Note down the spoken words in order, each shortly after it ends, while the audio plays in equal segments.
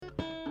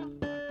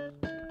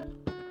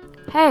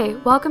Hey,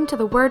 welcome to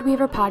the Word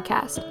Weaver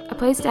podcast, a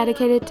place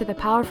dedicated to the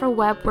powerful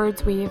web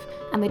words weave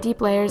and the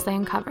deep layers they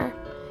uncover.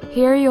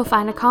 Here you'll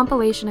find a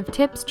compilation of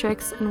tips,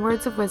 tricks, and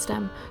words of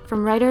wisdom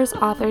from writers,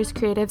 authors,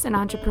 creatives, and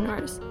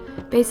entrepreneurs.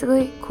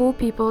 Basically, cool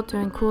people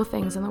doing cool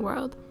things in the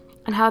world,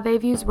 and how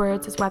they've used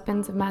words as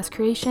weapons of mass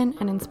creation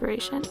and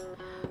inspiration.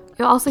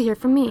 You'll also hear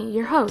from me,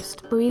 your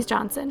host, Louise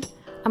Johnson.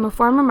 I'm a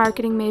former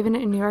marketing maven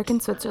in New York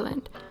and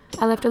Switzerland.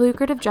 I left a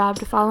lucrative job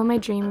to follow my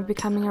dream of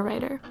becoming a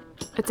writer.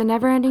 It's a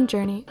never-ending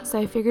journey, so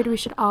I figured we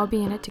should all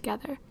be in it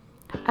together.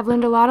 I've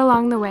learned a lot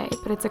along the way,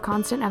 but it's a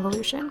constant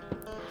evolution.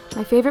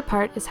 My favorite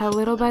part is how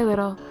little by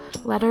little,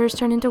 letters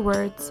turn into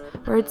words,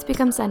 words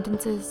become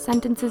sentences,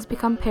 sentences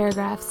become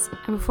paragraphs,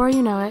 and before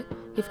you know it,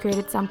 you've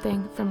created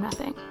something from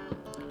nothing.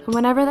 And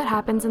whenever that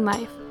happens in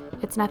life,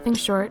 it's nothing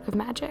short of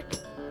magic.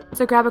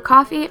 So grab a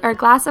coffee or a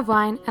glass of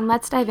wine, and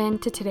let's dive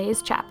into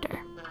today's chapter.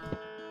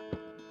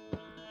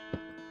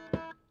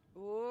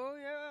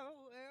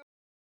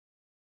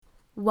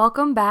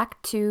 Welcome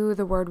back to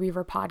the Word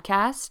Weaver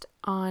podcast.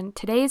 On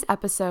today's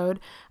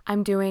episode,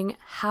 I'm doing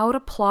How to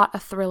Plot a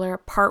Thriller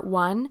Part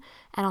 1,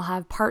 and I'll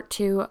have Part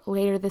 2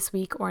 later this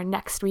week or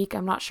next week.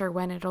 I'm not sure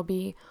when it'll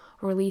be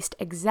released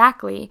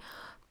exactly,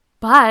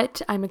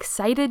 but I'm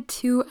excited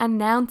to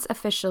announce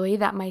officially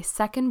that my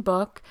second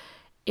book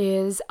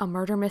is a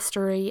murder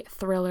mystery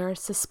thriller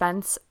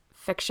suspense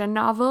fiction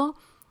novel.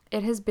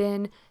 It has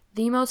been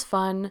the most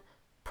fun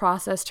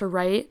process to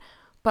write,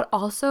 but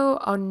also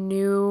a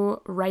new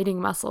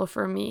writing muscle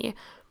for me.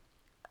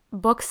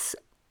 Books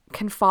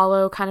can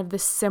follow kind of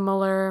this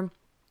similar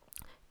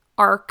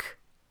arc,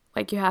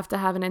 like you have to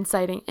have an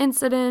inciting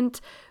incident,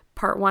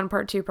 part 1,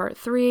 part 2, part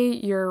 3,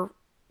 you're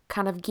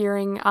kind of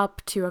gearing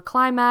up to a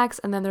climax,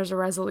 and then there's a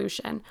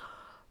resolution.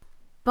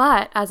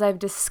 But as I've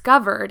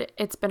discovered,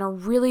 it's been a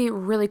really,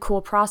 really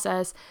cool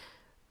process.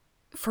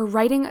 For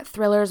writing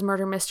thrillers,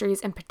 murder mysteries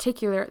in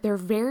particular, they're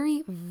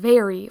very,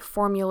 very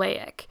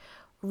formulaic.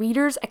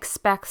 Readers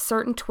expect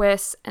certain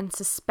twists and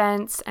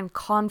suspense and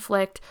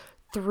conflict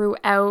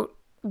throughout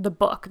the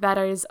book that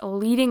is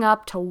leading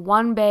up to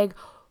one big,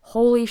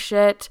 holy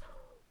shit,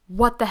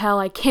 what the hell,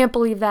 I can't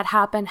believe that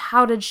happened,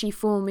 how did she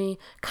fool me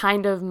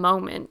kind of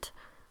moment.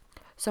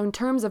 So in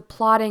terms of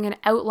plotting and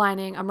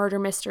outlining a murder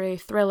mystery,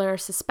 thriller,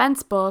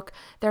 suspense book,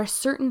 there are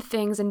certain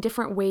things and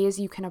different ways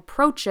you can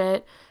approach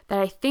it that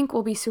I think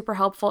will be super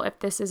helpful if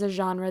this is a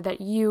genre that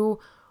you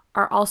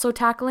are also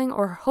tackling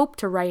or hope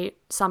to write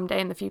someday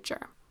in the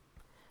future.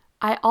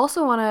 I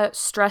also want to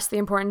stress the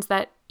importance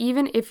that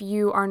even if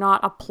you are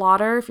not a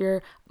plotter, if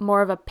you're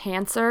more of a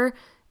pantser,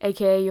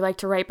 aka you like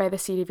to write by the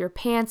seat of your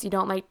pants, you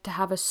don't like to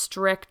have a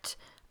strict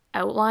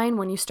outline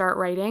when you start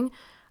writing,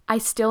 I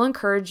still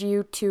encourage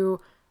you to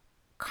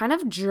kind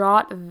of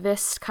jot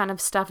this kind of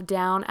stuff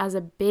down as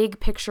a big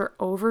picture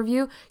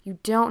overview. You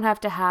don't have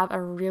to have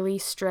a really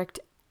strict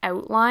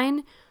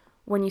outline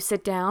when you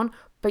sit down,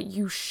 but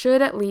you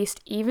should at least,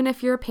 even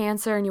if you're a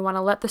pantser and you want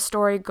to let the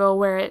story go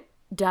where it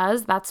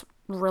does, that's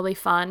really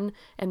fun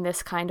in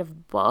this kind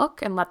of book,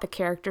 and let the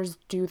characters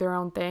do their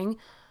own thing.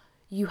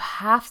 You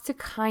have to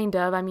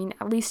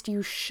at least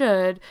you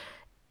should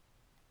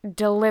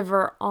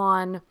deliver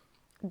on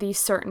these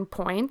certain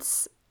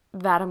points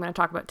that I'm going to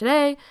talk about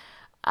today,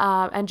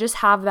 and just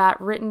have that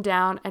written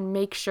down and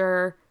make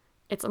sure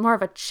it's more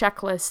of a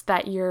checklist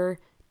that you're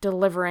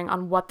delivering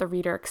on what the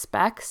reader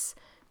expects,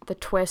 the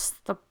twists,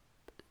 the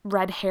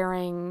red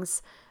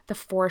herrings, the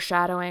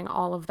foreshadowing,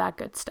 all of that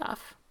good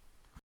stuff.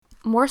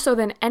 More so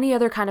than any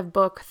other kind of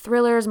book,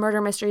 thrillers,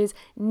 murder mysteries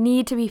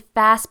need to be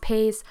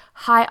fast-paced,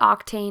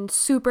 high-octane,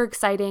 super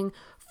exciting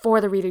for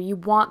the reader. You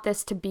want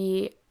this to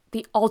be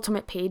the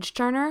ultimate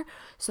page-turner.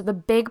 So the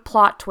big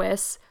plot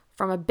twists,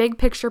 from a big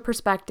picture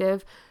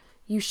perspective,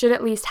 you should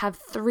at least have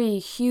 3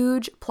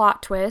 huge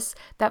plot twists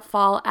that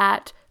fall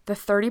at the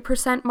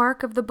 30%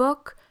 mark of the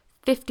book,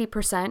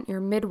 50%, your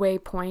midway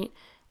point,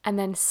 and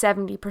then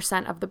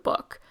 70% of the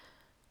book.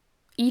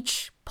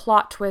 Each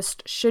plot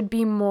twist should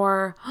be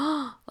more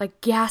like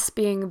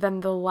gasping than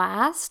the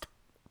last,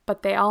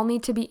 but they all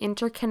need to be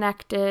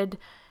interconnected,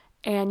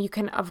 and you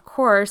can, of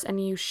course,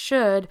 and you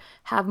should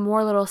have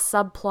more little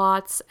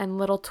subplots and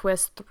little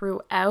twists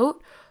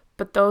throughout,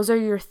 but those are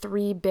your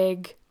 3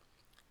 big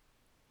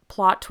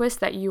plot twists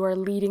that you are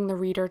leading the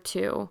reader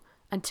to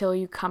until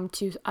you come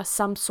to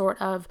some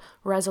sort of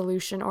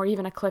resolution or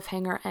even a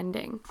cliffhanger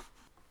ending.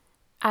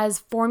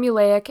 As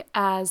formulaic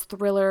as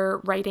thriller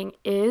writing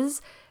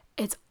is,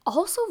 it's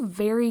also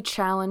very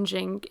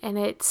challenging, and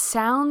it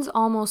sounds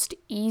almost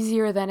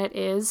easier than it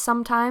is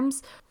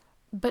sometimes,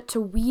 but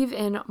to weave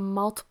in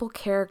multiple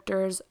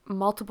characters,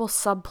 multiple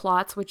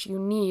subplots, which you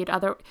need,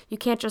 you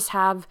can't just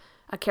have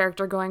a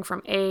character going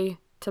from A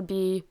to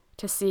B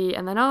to C,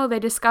 and then, they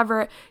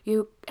discover it.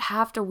 You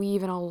have to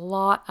weave in a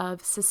lot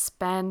of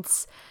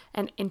suspense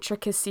and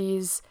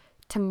intricacies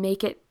to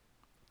make it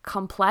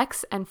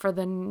complex and for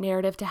the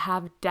narrative to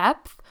have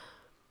depth.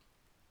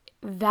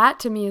 That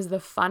to me is the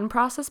fun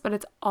process, but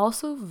it's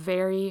also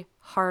very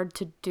hard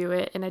to do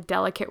it in a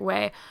delicate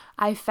way.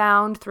 I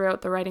found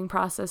throughout the writing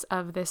process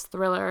of this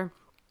thriller,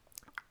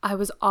 I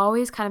was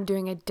always kind of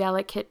doing a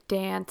delicate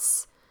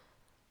dance,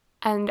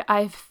 and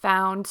I've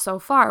found so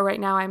far, right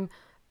now I'm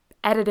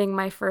editing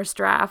my first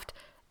draft.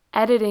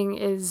 Editing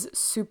is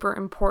super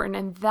important,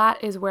 and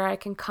that is where I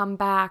can come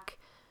back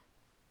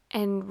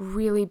and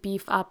really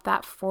beef up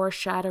that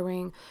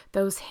foreshadowing,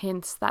 those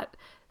hints, that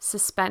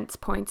suspense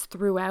points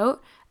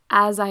throughout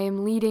as I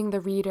am leading the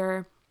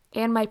reader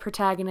and my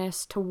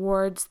protagonist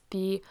towards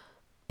the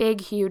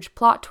big, huge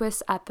plot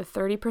twists at the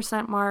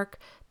 30% mark,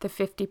 the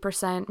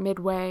 50%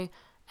 midway,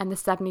 and the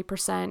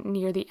 70%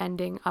 near the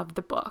ending of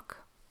the book.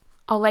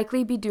 I'll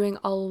likely be doing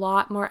a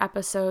lot more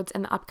episodes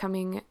in the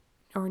upcoming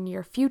or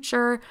near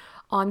future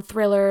on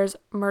thrillers,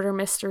 murder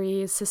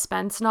mysteries,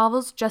 suspense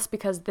novels, just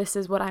because this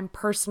is what I'm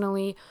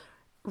personally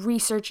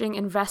researching,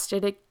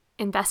 invested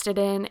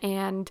in,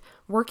 and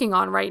working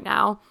on right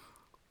now.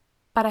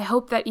 But I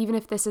hope that even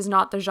if this is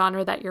not the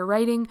genre that you're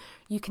writing,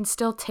 you can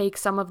still take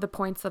some of the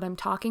points that I'm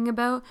talking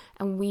about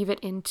and weave it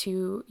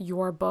into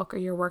your book or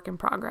your work in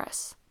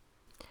progress.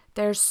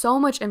 There's so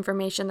much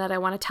information that I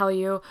want to tell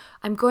you.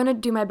 I'm going to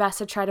do my best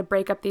to try to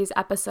break up these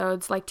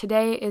episodes. Like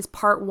today is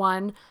part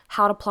 1,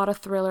 how to plot a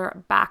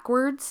thriller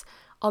backwards.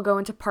 I'll go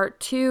into part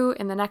 2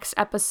 in the next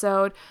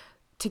episode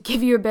to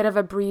give you a bit of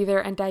a breather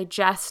and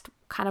digest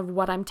kind of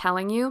what I'm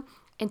telling you.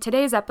 In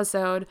today's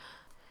episode,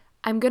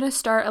 I'm going to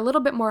start a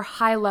little bit more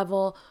high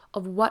level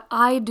of what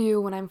I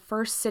do when I'm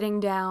first sitting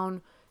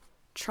down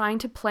trying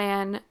to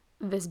plan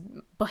this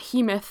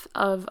behemoth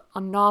of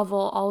a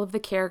novel, all of the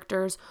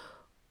characters.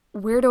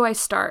 Where do I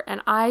start?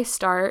 And I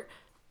start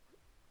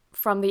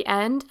from the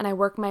end and I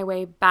work my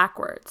way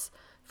backwards.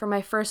 For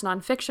my first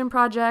nonfiction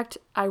project,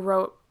 I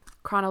wrote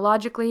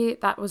chronologically.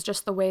 That was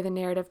just the way the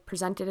narrative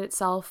presented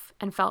itself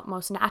and felt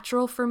most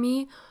natural for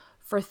me.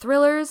 For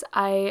thrillers,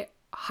 I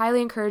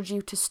highly encourage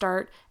you to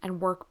start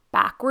and work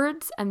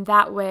backwards, and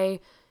that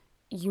way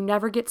you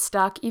never get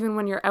stuck. Even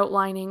when you're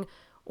outlining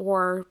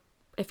or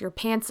if you're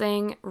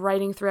pantsing,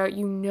 writing throughout,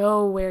 you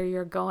know where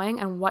you're going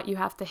and what you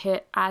have to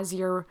hit as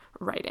you're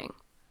writing.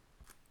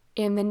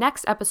 In the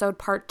next episode,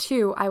 part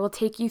 2, I will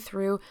take you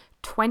through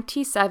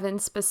 27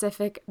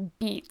 specific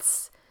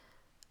beats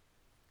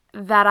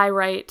that I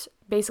write,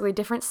 basically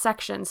different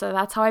sections. So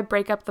that's how I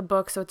break up the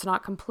book so it's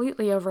not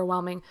completely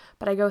overwhelming,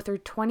 but I go through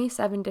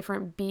 27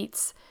 different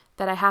beats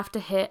that I have to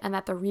hit and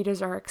that the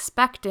readers are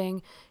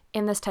expecting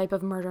in this type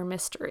of murder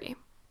mystery.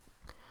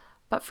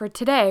 But for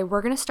today,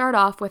 we're going to start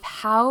off with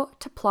how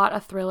to plot a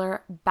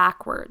thriller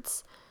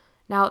backwards.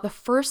 Now, the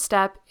first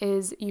step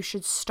is you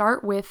should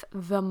start with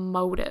the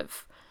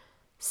motive.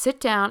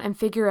 Sit down and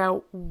figure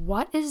out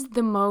what is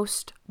the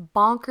most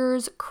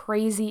bonkers,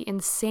 crazy,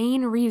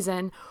 insane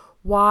reason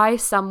why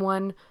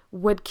someone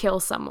would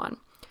kill someone.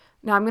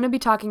 Now, I'm going to be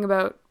talking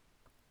about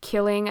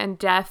killing and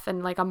death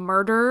and like a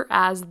murder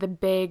as the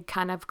big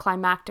kind of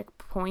climactic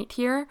point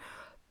here,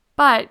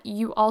 but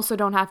you also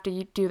don't have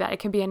to do that. It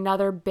can be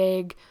another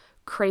big,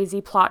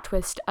 crazy plot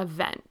twist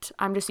event.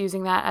 I'm just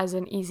using that as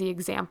an easy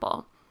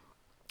example.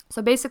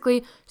 So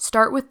basically,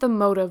 start with the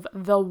motive,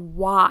 the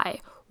why.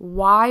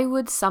 Why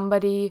would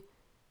somebody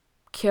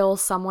kill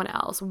someone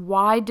else?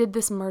 Why did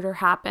this murder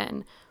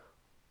happen?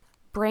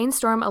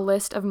 Brainstorm a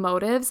list of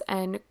motives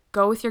and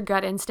go with your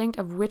gut instinct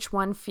of which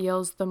one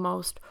feels the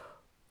most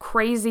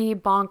crazy,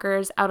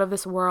 bonkers, out of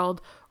this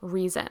world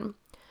reason.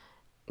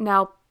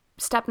 Now,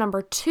 step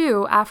number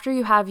 2, after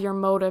you have your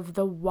motive,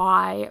 the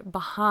why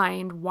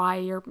behind why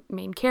your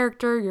main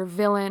character, your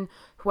villain,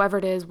 whoever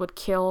it is, would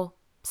kill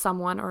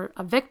someone or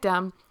a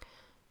victim,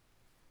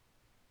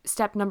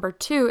 step number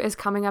 2 is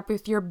coming up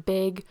with your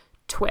big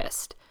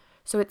twist.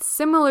 So it's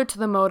similar to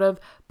the motive,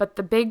 but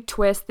the big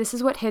twist, this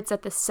is what hits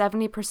at the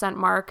 70%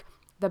 mark,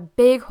 the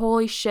big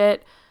holy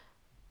shit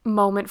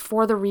moment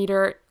for the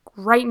reader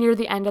right near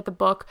the end of the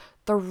book,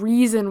 the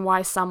reason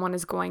why someone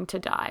is going to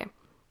die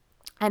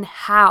and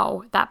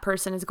how that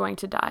person is going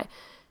to die.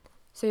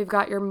 So you've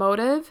got your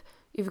motive,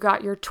 you've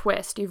got your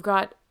twist, you've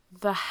got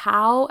the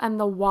how and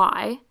the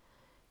why.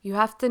 You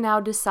have to now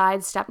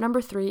decide, step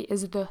number 3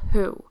 is the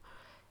who.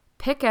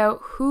 Pick out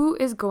who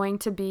is going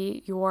to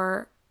be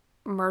your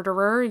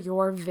murderer,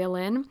 your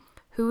villain,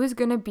 who is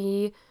going to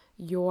be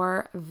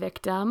your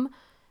victim,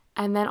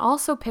 and then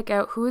also pick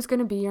out who is going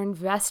to be your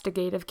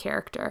investigative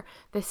character.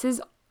 This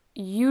is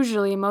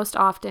usually, most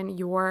often,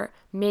 your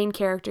main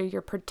character,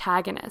 your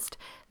protagonist.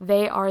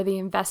 They are the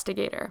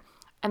investigator.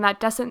 And that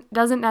doesn't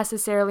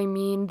necessarily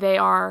mean they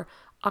are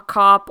a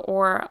cop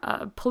or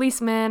a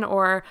policeman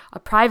or a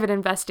private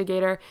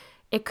investigator.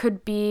 It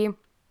could be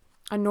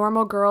a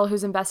normal girl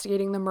who's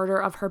investigating the murder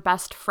of her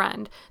best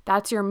friend.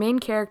 That's your main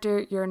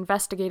character, your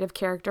investigative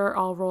character,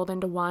 all rolled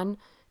into one.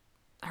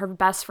 Her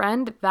best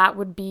friend, that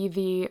would be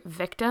the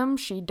victim.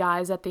 She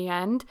dies at the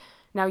end.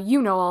 Now,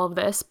 you know all of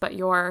this, but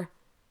your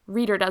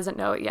reader doesn't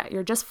know it yet.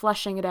 You're just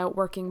fleshing it out,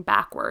 working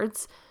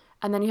backwards.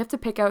 And then you have to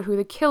pick out who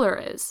the killer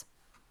is.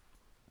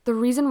 The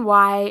reason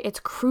why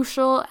it's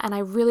crucial, and I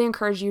really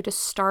encourage you to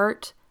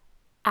start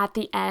at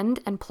the end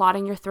and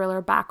plotting your thriller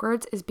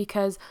backwards, is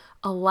because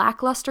a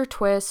lackluster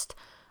twist,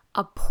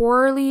 a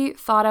poorly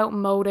thought out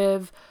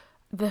motive,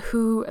 the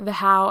who, the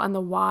how, and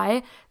the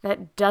why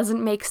that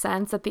doesn't make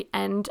sense at the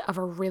end of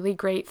a really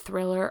great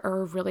thriller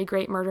or a really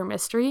great murder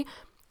mystery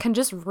can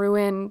just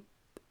ruin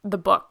the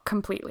book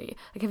completely.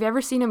 Like, have you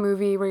ever seen a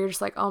movie where you're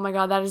just like, oh my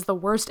God, that is the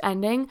worst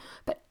ending,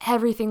 but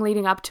everything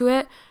leading up to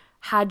it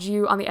had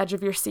you on the edge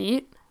of your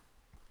seat?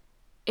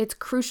 It's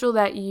crucial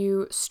that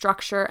you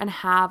structure and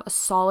have a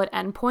solid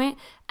endpoint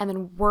and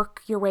then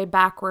work your way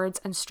backwards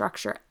and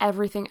structure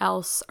everything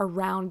else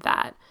around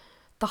that.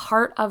 The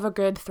heart of a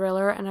good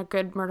thriller and a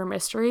good murder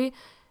mystery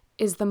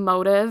is the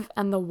motive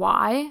and the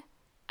why,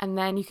 and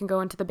then you can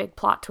go into the big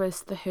plot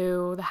twist, the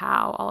who, the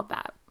how, all of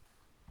that.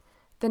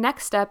 The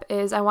next step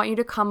is I want you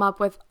to come up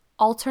with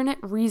alternate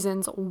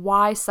reasons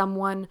why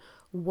someone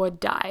would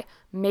die.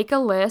 Make a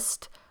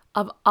list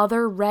of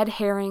other red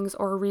herrings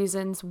or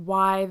reasons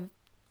why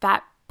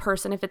that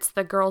person, if it's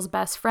the girl's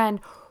best friend,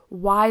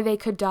 why they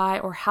could die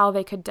or how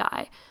they could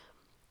die.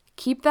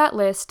 Keep that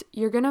list.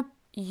 You're going to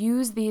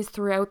use these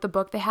throughout the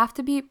book. They have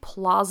to be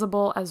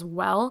plausible as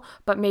well,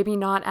 but maybe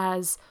not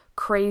as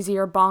crazy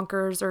or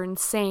bonkers or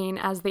insane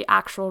as the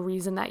actual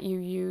reason that you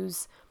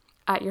use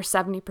at your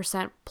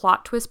 70%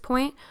 plot twist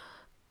point.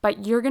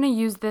 But you're going to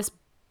use this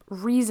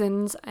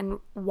reasons and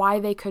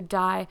why they could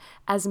die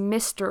as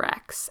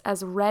misdirects,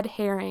 as red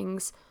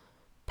herrings,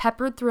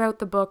 peppered throughout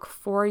the book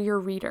for your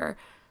reader.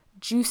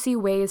 Juicy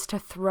ways to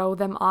throw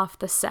them off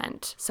the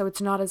scent so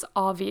it's not as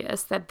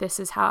obvious that this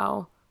is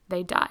how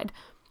they died.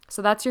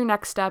 So that's your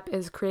next step,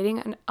 is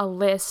creating a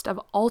list of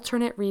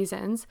alternate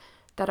reasons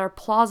that are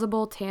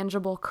plausible,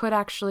 tangible, could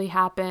actually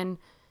happen,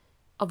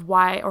 of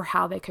why or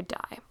how they could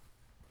die.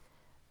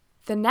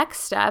 The next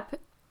step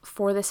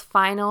for this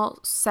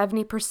final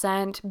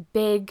 70%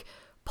 big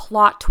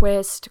plot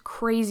twist,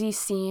 crazy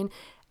scene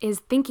is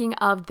thinking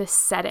of the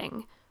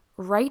setting.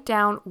 Write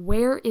down,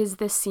 where is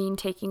this scene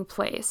taking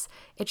place?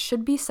 It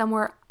should be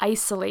somewhere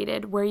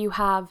isolated where you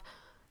have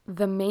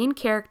the main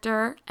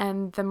character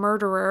and the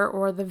murderer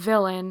or the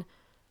villain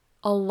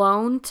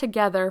alone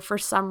together for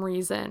some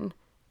reason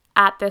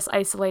at this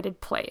isolated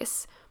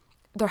place.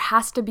 There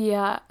has to be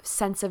a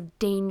sense of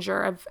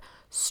danger, of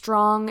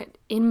strong,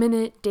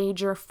 imminent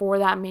danger for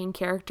that main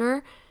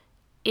character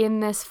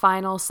in this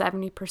final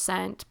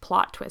 70%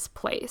 plot twist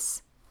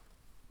place.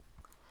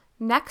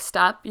 Next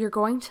up, you're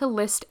going to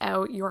list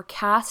out your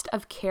cast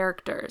of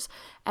characters,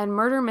 and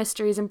murder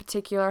mysteries in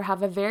particular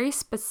have a very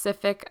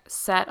specific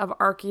set of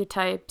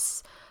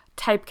archetypes,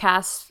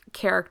 typecast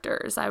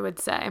characters, I would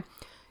say.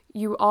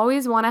 You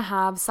always want to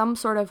have some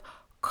sort of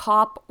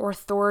cop or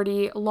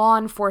authority, law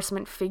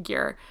enforcement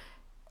figure.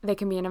 They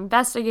can be an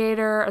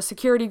investigator, a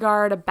security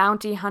guard, a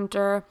bounty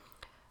hunter,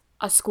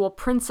 a school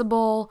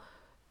principal,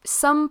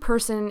 some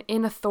person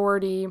in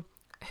authority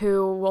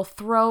who will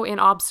throw in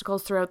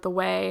obstacles throughout the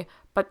way,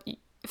 but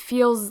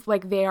feels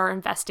like they are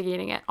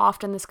investigating it.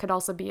 Often this could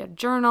also be a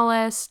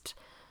journalist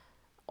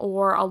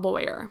or a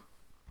lawyer.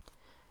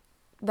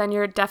 Then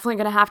you're definitely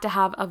going to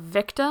have a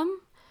victim.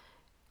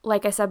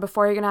 Like I said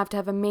before, you're going to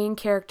have a main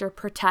character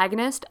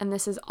protagonist, and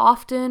this is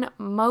often,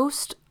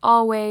 most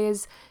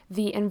always,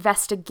 the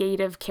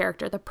investigative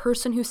character, the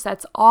person who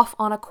sets off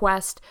on a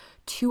quest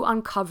to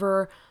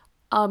uncover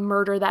a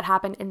murder that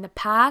happened in the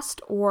past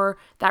or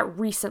that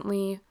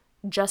recently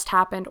just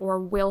happened or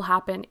will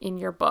happen in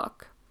your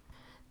book.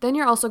 Then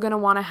you're also going to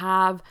want to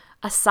have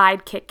a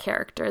sidekick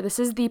character. This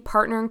is the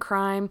partner in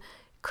crime,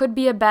 could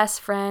be a best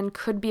friend,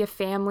 could be a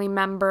family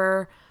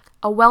member,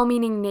 a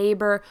well-meaning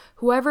neighbor,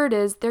 whoever it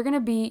is. They're going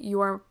to be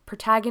your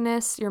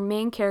protagonist, your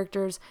main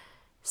character's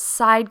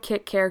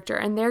sidekick character,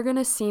 and they're going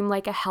to seem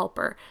like a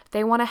helper.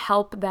 They want to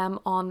help them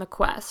on the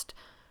quest.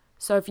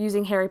 So if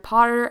using Harry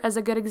Potter as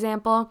a good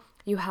example,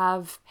 you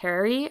have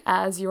Harry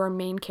as your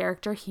main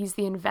character. He's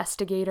the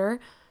investigator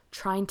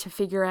trying to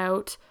figure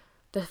out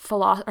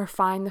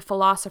find the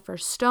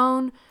Philosopher's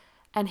Stone,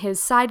 and his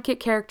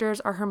sidekick characters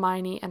are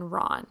Hermione and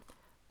Ron.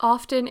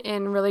 Often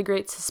in really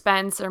great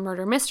suspense or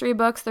murder mystery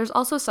books, there's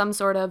also some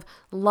sort of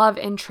love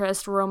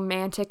interest,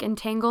 romantic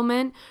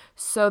entanglement.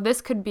 So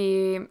this could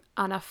be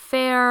an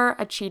affair,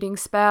 a cheating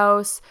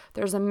spouse,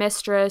 there's a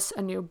mistress,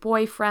 a new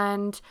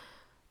boyfriend.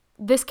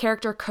 This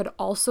character could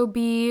also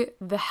be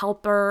the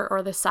helper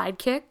or the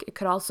sidekick. It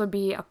could also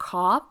be a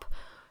cop.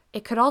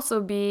 It could also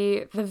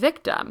be the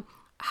victim.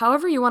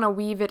 However you want to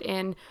weave it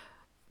in,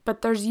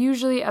 but there's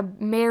usually a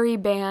merry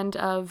band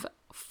of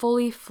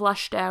fully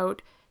fleshed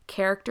out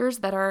characters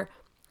that are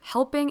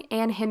helping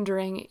and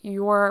hindering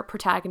your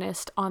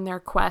protagonist on their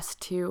quest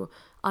to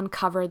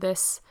uncover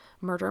this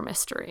murder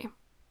mystery.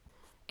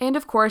 And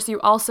of course,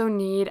 you also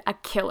need a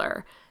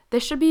killer.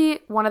 This should be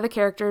one of the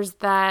characters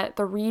that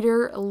the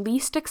reader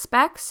least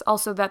expects,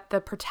 also that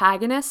the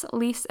protagonist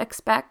least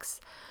expects.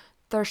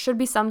 There should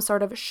be some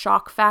sort of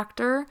shock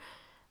factor.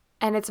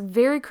 And it's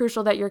very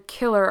crucial that your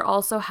killer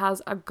also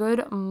has a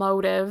good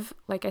motive,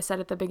 like I said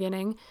at the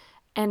beginning,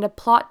 and a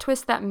plot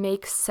twist that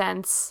makes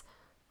sense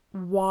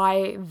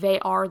why they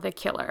are the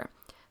killer.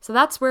 So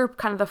that's where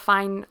kind of the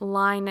fine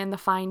line and the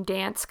fine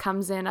dance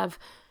comes in of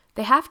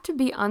they have to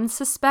be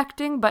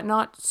unsuspecting, but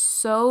not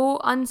so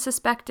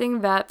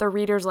unsuspecting that the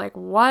reader's like,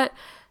 what?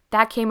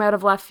 that came out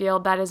of left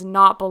field. That is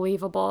not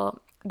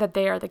believable that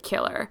they are the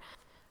killer.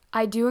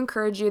 I do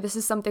encourage you, this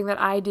is something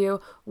that I do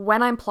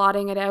when I'm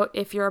plotting it out.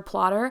 If you're a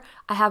plotter,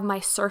 I have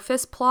my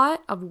surface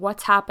plot of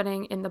what's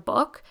happening in the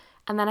book,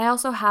 and then I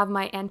also have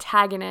my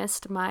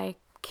antagonist, my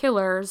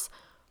killer's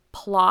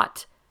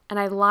plot, and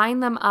I line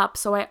them up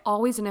so I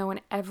always know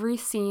in every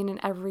scene in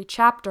every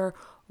chapter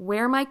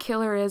where my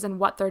killer is and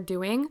what they're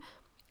doing.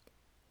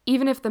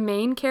 Even if the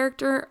main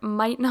character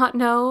might not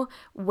know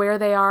where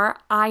they are,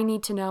 I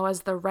need to know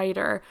as the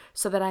writer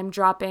so that I'm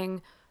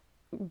dropping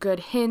good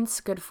hints,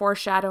 good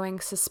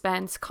foreshadowing,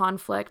 suspense,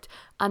 conflict,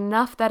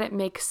 enough that it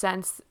makes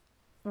sense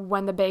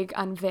when the big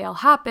unveil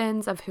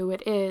happens of who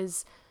it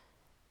is,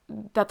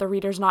 that the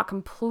reader's not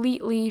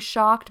completely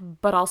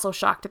shocked, but also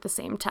shocked at the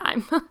same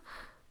time.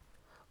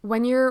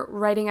 When you're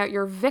writing out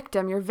your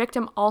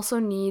victim also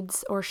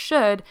needs or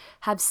should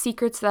have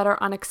secrets that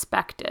are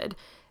unexpected.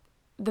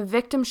 The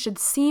victim should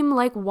seem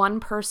like one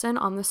person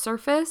on the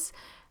surface,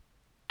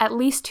 at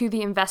least to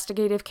the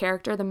investigative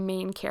character, the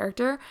main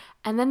character,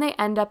 and then they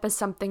end up as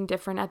something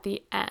different at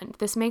the end.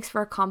 This makes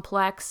for a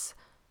complex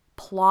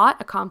plot,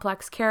 a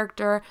complex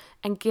character,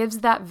 and gives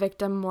that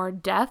victim more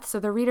depth, so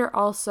the reader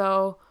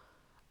also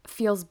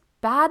feels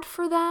bad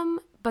for them,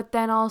 but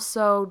then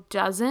also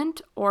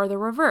doesn't, or the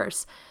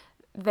reverse.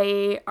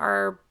 They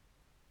are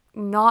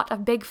not a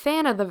big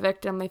fan of the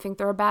victim, they think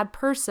they're a bad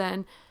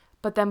person,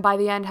 but then by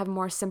the end have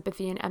more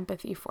sympathy and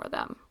empathy for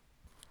them.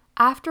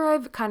 After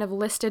I've kind of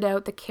listed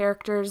out the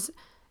characters,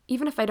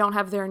 even if I don't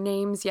have their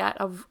names yet,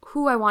 of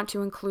who I want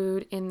to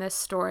include in this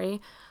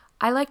story,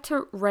 I like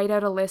to write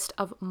out a list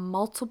of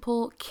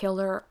multiple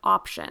killer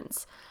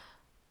options.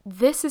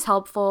 This is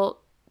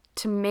helpful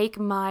to make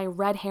my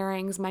red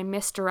herrings, my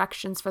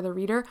misdirections for the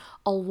reader,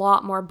 a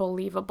lot more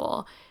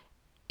believable.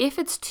 If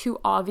it's too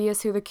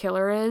obvious who the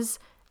killer is,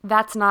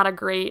 that's not a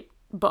great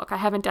book. I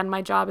haven't done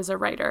my job as a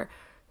writer.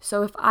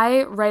 So if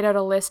I write out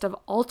a list of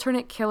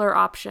alternate killer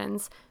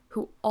options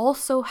who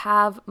also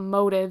have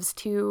motives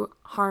to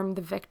harm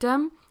the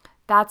victim,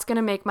 that's going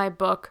to make my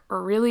book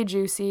really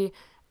juicy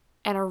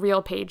and a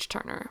real page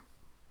turner.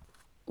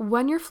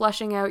 When you're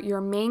fleshing out your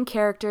main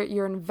character,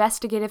 your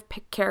investigative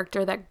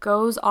character that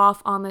goes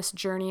off on this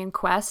journey and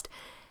quest,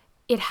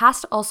 it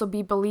has to also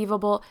be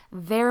believable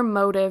their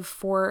motive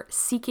for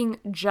seeking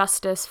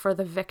justice for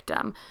the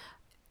victim.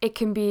 It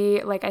can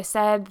be, like I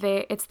said,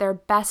 it's their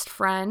best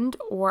friend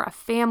or a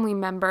family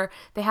member.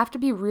 They have to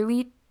be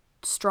really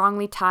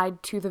strongly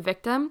tied to the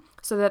victim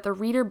so that the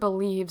reader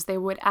believes they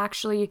would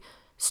actually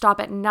stop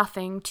at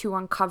nothing to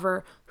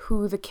uncover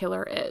who the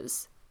killer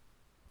is.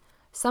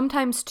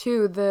 Sometimes,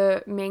 too,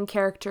 the main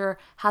character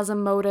has a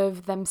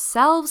motive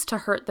themselves to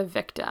hurt the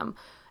victim,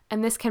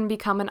 and this can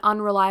become an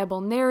unreliable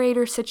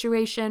narrator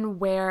situation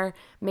where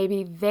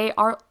maybe they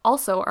are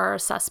a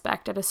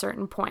suspect at a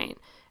certain point.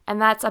 And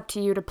that's up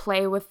to you to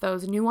play with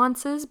those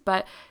nuances,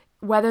 but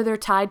whether they're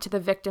tied to the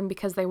victim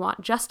because they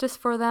want justice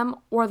for them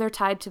or they're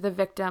tied to the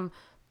victim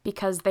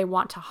because they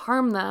want to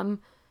harm them,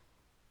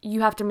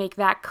 you have to make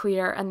that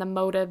clear and the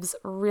motives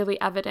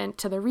really evident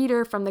to the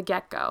reader from the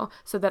get-go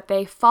so that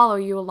they follow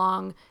you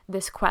along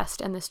this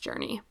quest and this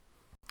journey.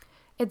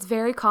 It's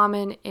very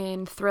common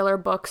in thriller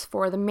books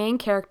for the main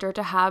character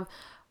to have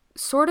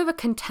sort of a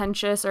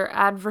contentious or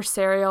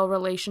adversarial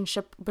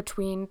relationship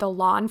between the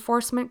law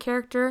enforcement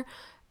character,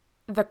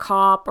 the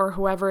cop or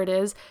whoever it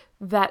is,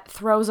 that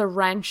throws a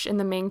wrench in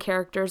the main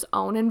character's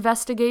own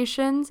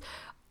investigations.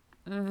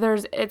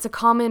 It's a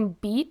common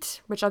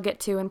beat, which I'll get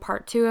to in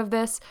part 2 of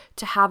this,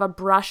 to have a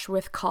brush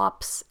with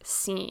cops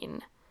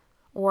scene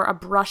or a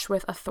brush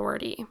with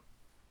authority.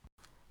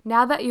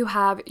 Now that you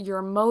have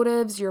your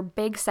motives, your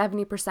big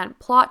 70%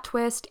 plot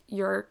twist,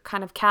 your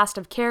kind of cast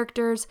of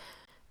characters,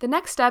 the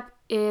next step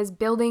is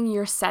building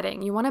your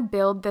setting. You want to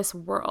build this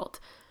world.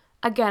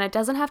 Again, it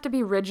doesn't have to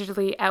be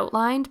rigidly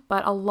outlined,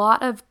 but a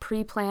lot of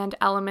pre-planned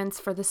elements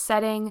for the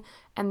setting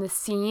and the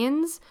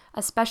scenes,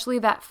 especially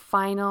that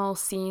final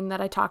scene that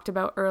I talked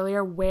about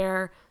earlier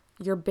where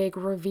your big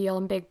reveal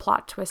and big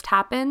plot twist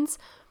happens.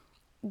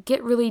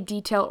 Get really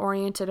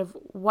detail-oriented of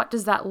what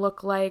does that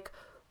look like,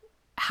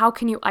 how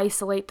can you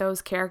isolate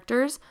those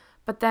characters,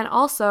 but then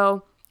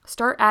also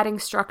start adding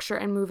structure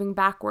and moving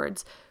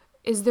backwards.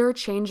 Is there a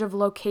change of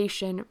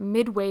location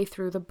midway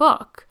through the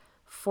book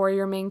for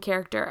your main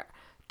character?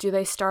 Do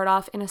they start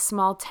off in a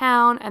small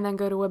town and then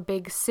go to a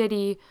big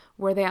city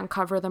where they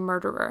uncover the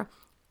murderer?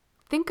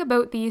 Think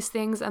about these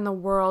things and the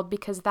world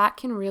because that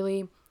can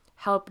really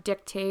help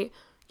dictate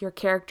your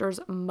character's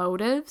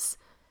motives.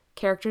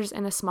 Characters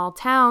in a small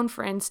town,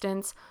 for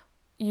instance,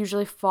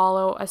 usually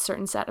follow a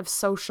certain set of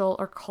social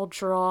or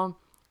cultural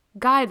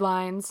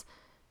guidelines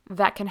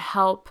that can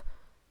help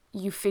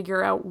you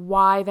figure out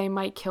why they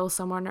might kill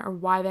someone or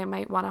why they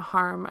might want to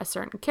harm a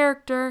certain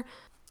character.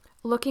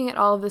 Looking at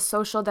all of the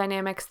social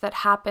dynamics that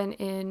happen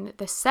in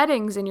the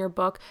settings in your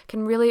book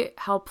can really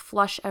help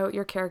flush out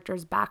your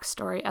character's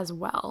backstory as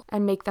well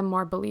and make them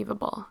more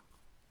believable.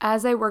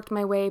 As I worked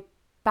my way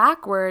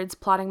backwards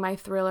plotting my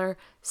thriller,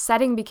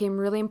 setting became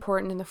really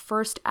important in the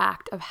first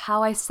act of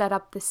how I set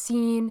up the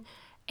scene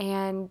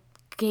and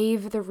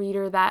gave the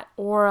reader that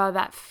aura,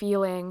 that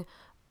feeling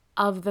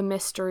of the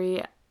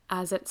mystery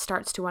as it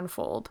starts to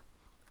unfold.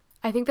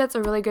 I think that's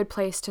a really good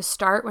place to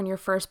start when you're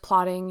first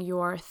plotting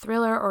your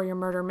thriller or your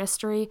murder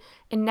mystery.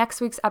 In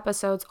next week's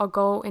episodes, I'll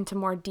go into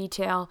more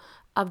detail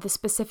of the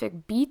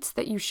specific beats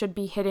that you should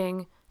be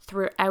hitting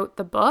throughout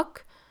the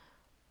book.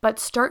 But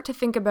start to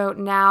think about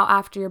now,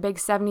 after your big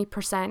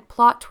 70%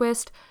 plot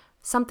twist,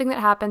 something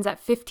that happens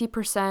at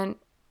 50%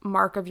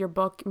 mark of your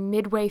book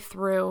midway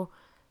through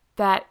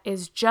that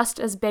is just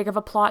as big of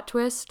a plot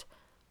twist,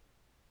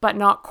 but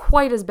not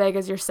quite as big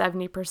as your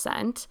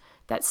 70%,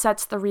 that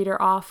sets the reader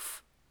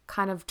off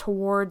kind of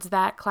towards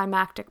that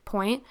climactic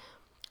point,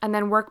 and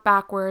then work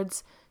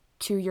backwards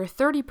to your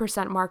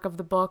 30% mark of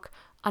the book,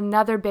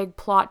 another big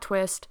plot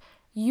twist.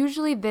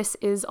 Usually this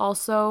is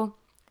also,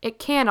 it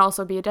can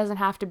also be, it doesn't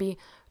have to be,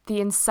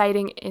 the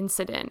inciting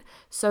incident.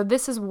 So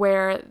this is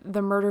where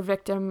the murder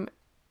victim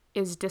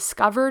is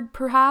discovered,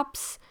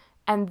 perhaps,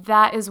 and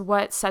that is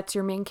what sets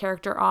your main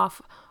character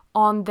off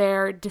on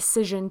their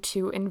decision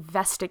to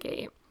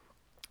investigate.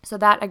 So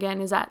that, again,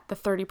 is at the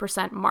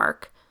 30%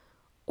 mark.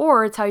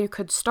 Or it's how you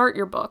could start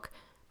your book.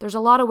 There's a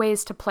lot of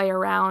ways to play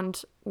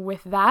around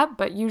with that,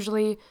 but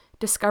usually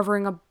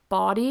discovering a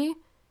body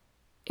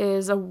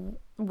is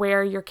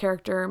where your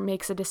character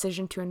makes a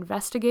decision to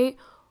investigate,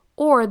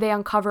 or they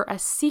uncover a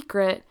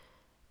secret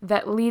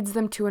that leads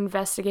them to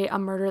investigate a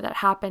murder that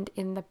happened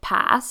in the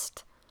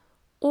past,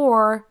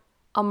 or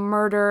a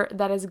murder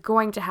that is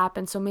going to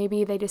happen. So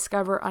maybe they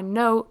discover a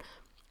note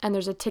and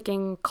there's a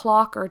ticking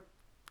clock or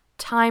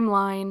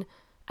timeline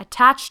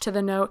attached to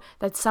the note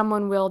that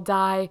someone will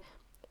die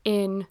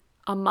in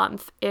a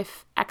month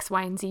if X,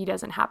 Y, and Z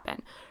doesn't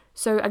happen.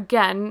 So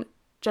again,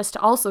 just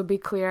to also be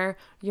clear,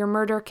 your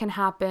murder can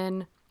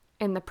happen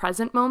in the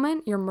present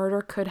moment. Your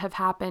murder could have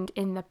happened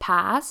in the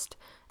past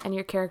and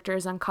your character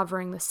is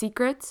uncovering the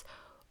secrets,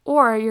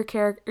 or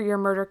your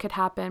murder could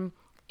happen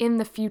in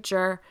the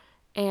future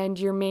and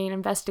your main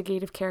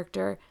investigative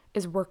character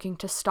is working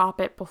to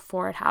stop it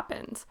before it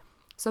happens.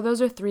 So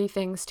those are 3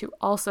 things to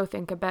also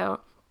think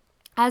about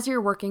as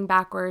you're working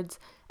backwards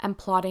and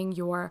plotting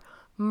your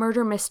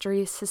murder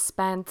mystery,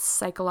 suspense,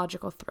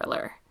 psychological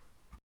thriller.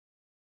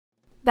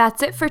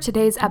 That's it for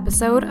today's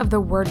episode of the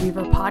Word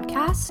Weaver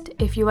podcast.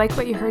 If you like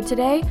what you heard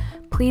today,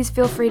 please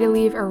feel free to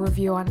leave a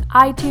review on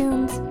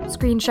iTunes,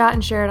 screenshot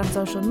and share it on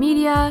social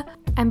media,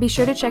 and be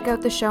sure to check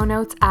out the show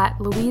notes at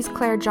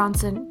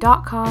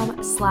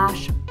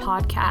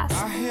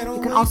louiseclairejohnson.com/podcast.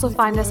 You can also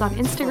find us on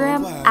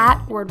Instagram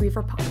at Word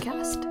Weaver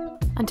Podcast.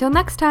 Until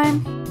next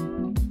time.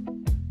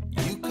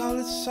 You call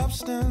it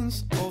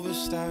substance over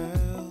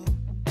style.